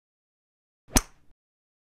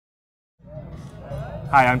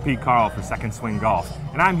Hi, I'm Karle for Second Swing Golf,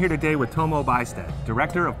 and I'm here today with Tomo Bystedt,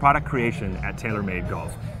 Director of Product Creation at TaylorMade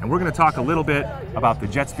Golf. And we're going to talk a little bit about the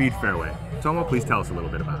JetSpeed Fairway. Tomo, please tell us a little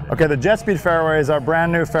bit about it. Okay, the JetSpeed Fairway is our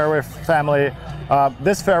brand new fairway family.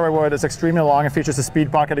 This fairway wood is extremely long and features a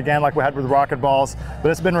speed pocket again like we had with rocket balls,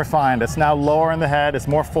 but it's been refined. It's now lower in the head, it's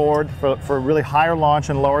more forward for really higher launch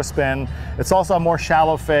and lower spin. It's also a more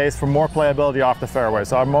shallow face for more playability off the fairway.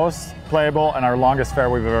 So our most playable and our longest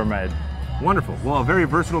fairway we've ever made. Wonderful. Well, a very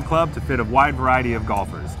versatile club to fit a wide variety of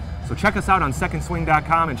golfers. So check us out on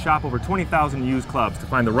secondswing.com and shop over 20,000 used clubs to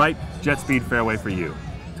find the right JetSpeed Fairway for you.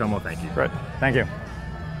 Tomo, thank you. Great. Thank you.